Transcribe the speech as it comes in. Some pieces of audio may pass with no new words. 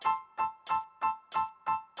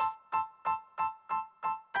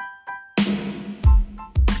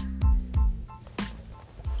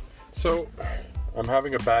So, I'm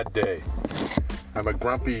having a bad day. I'm a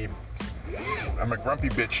grumpy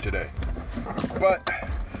bitch today. But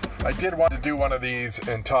I did want to do one of these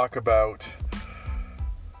and talk about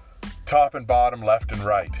top and bottom, left and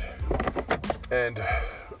right. And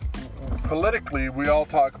politically, we all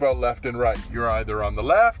talk about left and right. You're either on the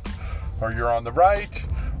left or you're on the right,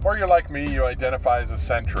 or you're like me, you identify as a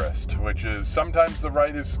centrist, which is sometimes the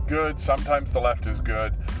right is good, sometimes the left is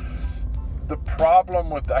good. The problem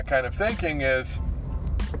with that kind of thinking is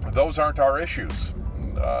those aren't our issues.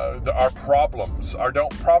 Our problems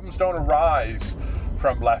don't arise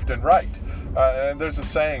from left and right. And there's a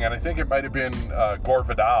saying, and I think it might have been Gore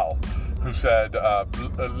Vidal, who said,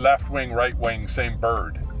 left wing, right wing, same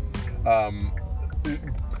bird. And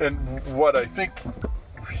what I think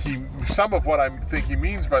some of what I think he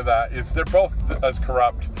means by that is they're both as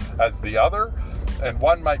corrupt as the other. And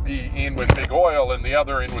one might be in with big oil and the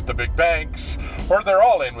other in with the big banks, or they're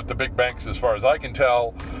all in with the big banks as far as I can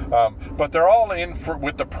tell. But they're all in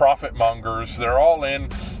with the profit mongers. They're all in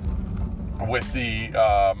with the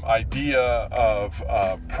idea of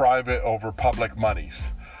private over public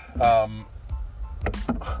monies.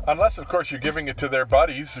 Unless, of course, you're giving it to their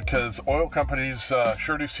buddies, because oil companies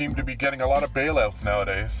sure do seem to be getting a lot of bailouts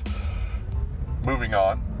nowadays. Moving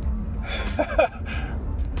on.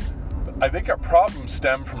 I think our problems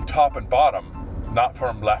stem from top and bottom, not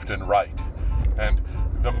from left and right. And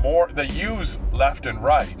the more they use left and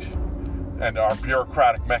right and our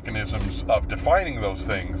bureaucratic mechanisms of defining those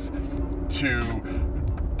things to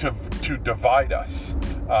divide us.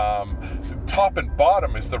 Top and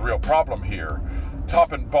bottom is the real problem here.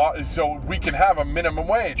 Top and bottom, so we can have a minimum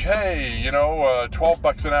wage. Hey,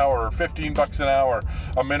 $12 an hour or $15 an hour,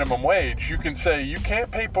 a minimum wage. You can say you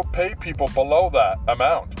can't pay people below that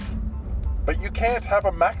amount. But you can't have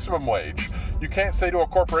a maximum wage. You can't say to a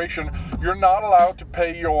corporation, you're not allowed to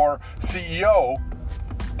pay your CEO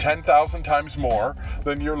 10,000 times more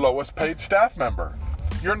than your lowest paid staff member.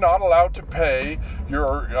 You're not allowed to pay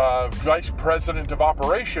your vice president of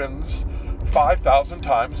operations 5,000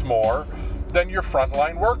 times more than your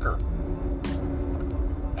frontline worker.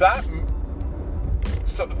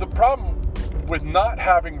 So the problem with not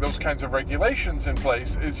having those kinds of regulations in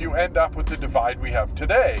place is you end up with the divide we have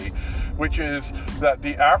today, which is that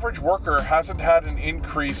the average worker hasn't had an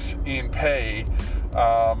increase in pay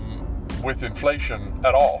with inflation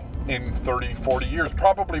at all in 30, 40 years.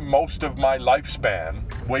 Probably most of my lifespan,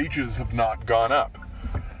 wages have not gone up.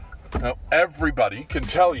 Now, everybody can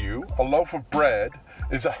tell you a loaf of bread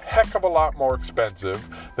is a heck of a lot more expensive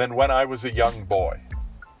than when I was a young boy.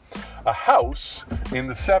 A house in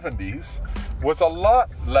the 70s was a lot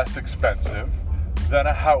less expensive than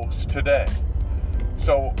a house today.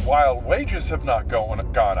 So while wages have not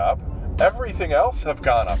gone up, everything else have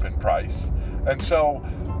gone up in price. And so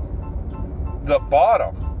the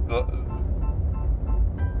bottom,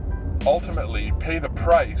 ultimately pay the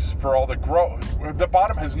price for all the growth. The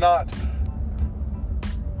bottom has not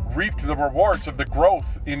reaped the rewards of the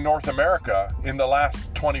growth in North America in the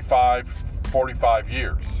last 25, 45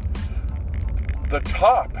 years. The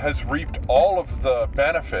top has reaped all of the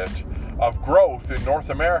benefit of growth in North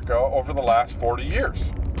America over the last 40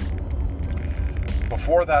 years.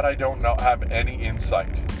 Before that, I don't have any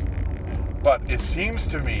insight. But it seems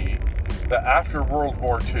to me that after World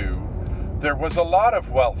War II, there was a lot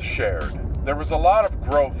of wealth shared. There was a lot of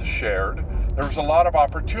growth shared. There was a lot of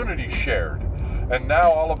opportunity shared. And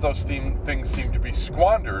now all of those things seem to be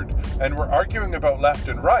squandered, and we're arguing about left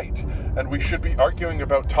and right, and we should be arguing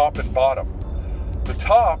about top and bottom. The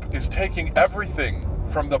top is taking everything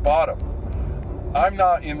from the bottom. I'm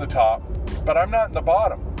not in the top, but I'm not in the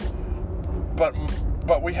bottom.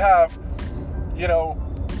 But we have,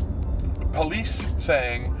 police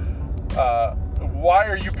saying, why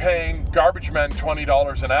are you paying garbage men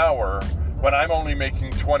 $20 an hour when I'm only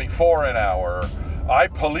making $24 an hour? I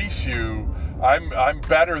police you. I'm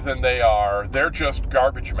better than they are. They're just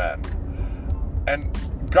garbage men. And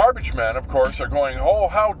garbage men, of course, are going, oh,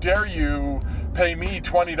 how dare you pay me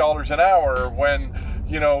 $20 an hour when,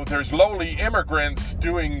 there's lowly immigrants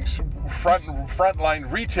doing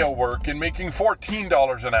frontline retail work and making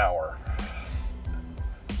 $14 an hour.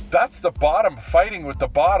 That's the bottom fighting with the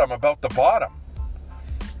bottom about the bottom.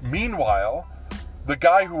 Meanwhile, the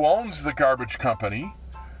guy who owns the garbage company,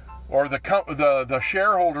 or the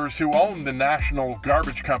shareholders who own the national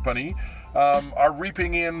garbage company, are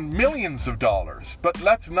reaping in millions of dollars. But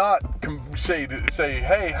let's not say,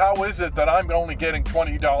 hey, how is it that I'm only getting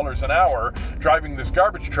 $20 an hour driving this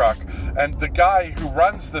garbage truck, and the guy who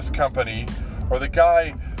runs this company, or the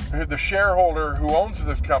guy the shareholder who owns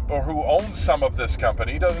this company, or who owns some of this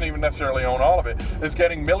company, doesn't even necessarily own all of it, is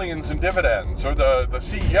getting millions in dividends, or the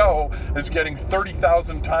CEO is getting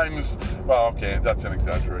 30,000 times, well, okay, that's an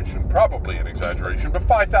exaggeration, probably an exaggeration, but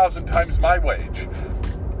 5,000 times my wage.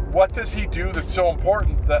 What does he do that's so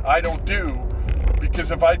important that I don't do?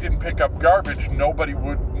 Because if I didn't pick up garbage,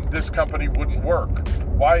 this company wouldn't work.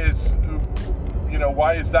 Why is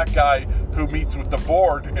that guy who meets with the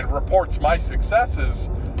board and reports my successes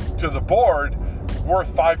to the board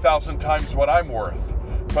worth 5,000 times what I'm worth?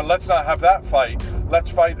 But let's not have that fight.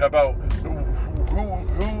 Let's fight about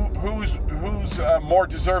who's more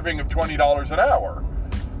deserving of $20 an hour.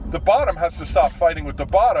 The bottom has to stop fighting with the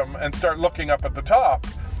bottom and start looking up at the top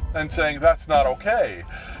and saying that's not okay.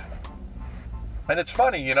 And it's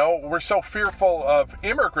funny, we're so fearful of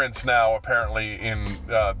immigrants now, apparently, in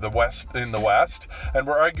the West, and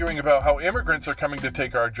we're arguing about how immigrants are coming to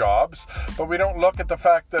take our jobs, but we don't look at the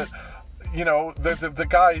fact that, the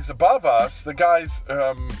guys above us, the guys,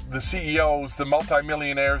 the CEOs, the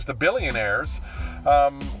multimillionaires, the billionaires,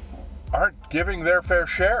 aren't giving their fair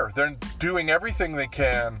share. They're doing everything they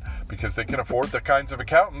can, because they can afford the kinds of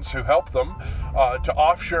accountants who help them to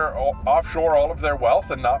offshore all of their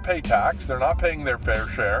wealth and not pay tax. They're not paying their fair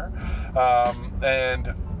share.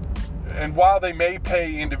 And while they may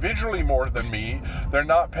pay individually more than me, they're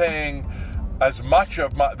not paying as much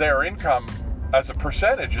of their income as a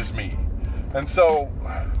percentage as me. And so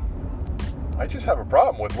I just have a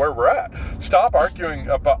problem with where we're at. Stop arguing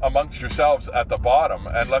amongst yourselves at the bottom,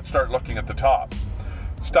 and let's start looking at the top.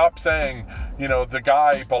 Stop saying, the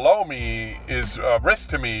guy below me is a risk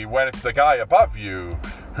to me when it's the guy above you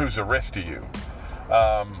who's a risk to you.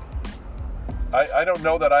 I don't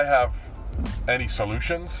know that I have any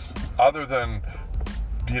solutions other than,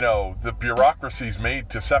 the bureaucracy's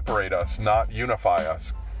made to separate us, not unify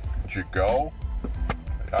us. Did you go?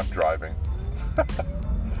 I'm driving.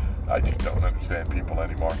 I just don't understand people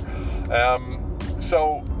anymore.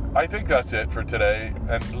 So I think that's it for today.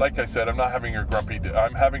 And like I said, I'm not having a grumpy day.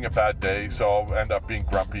 I'm having a bad day, so I'll end up being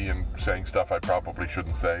grumpy and saying stuff I probably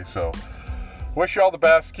shouldn't say. So wish you all the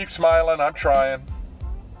best. Keep smiling. I'm trying.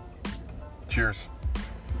 Cheers.